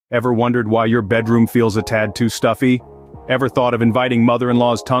Ever wondered why your bedroom feels a tad too stuffy? Ever thought of inviting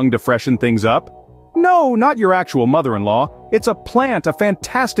mother-in-law's tongue to freshen things up? No, not your actual mother-in-law. It's a plant, a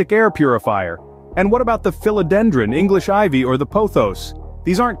fantastic air purifier. And what about the philodendron, English ivy, or the pothos?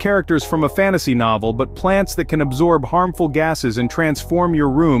 These aren't characters from a fantasy novel, but plants that can absorb harmful gases and transform your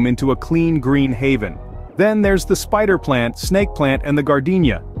room into a clean green haven. Then there's the spider plant, snake plant, and the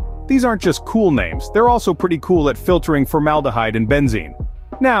gardenia. These aren't just cool names, they're also pretty cool at filtering formaldehyde and benzene.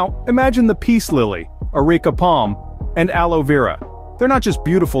 Now, imagine the peace lily, areca palm, and aloe vera. They're not just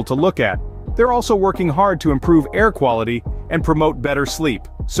beautiful to look at, they're also working hard to improve air quality and promote better sleep.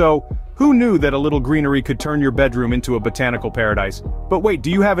 So, who knew that a little greenery could turn your bedroom into a botanical paradise? But wait, do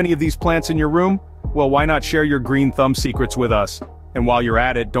you have any of these plants in your room? Well, why not share your green thumb secrets with us? And while you're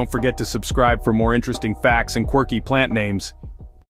at it, don't forget to subscribe for more interesting facts and quirky plant names.